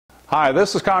Hi,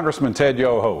 this is Congressman Ted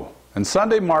Yoho, and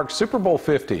Sunday marks Super Bowl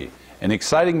 50, an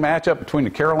exciting matchup between the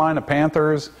Carolina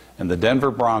Panthers and the Denver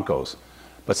Broncos.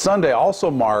 But Sunday also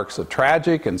marks a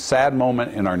tragic and sad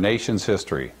moment in our nation's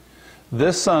history.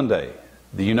 This Sunday,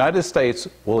 the United States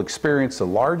will experience the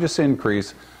largest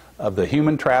increase of the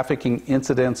human trafficking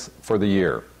incidents for the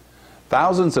year.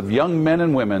 Thousands of young men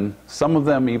and women, some of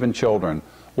them even children,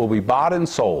 will be bought and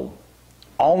sold,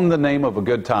 all in the name of a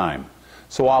good time.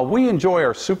 So while we enjoy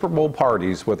our Super Bowl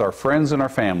parties with our friends and our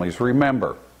families,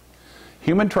 remember,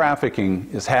 human trafficking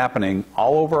is happening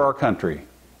all over our country,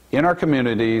 in our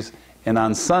communities, and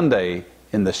on Sunday,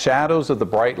 in the shadows of the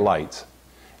bright lights.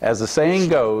 As the saying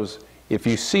goes, if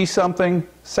you see something,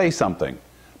 say something.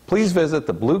 Please visit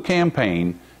the Blue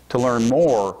Campaign to learn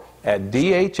more at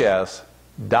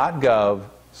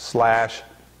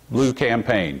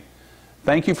dhs.gov/bluecampaign.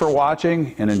 Thank you for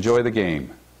watching and enjoy the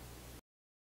game.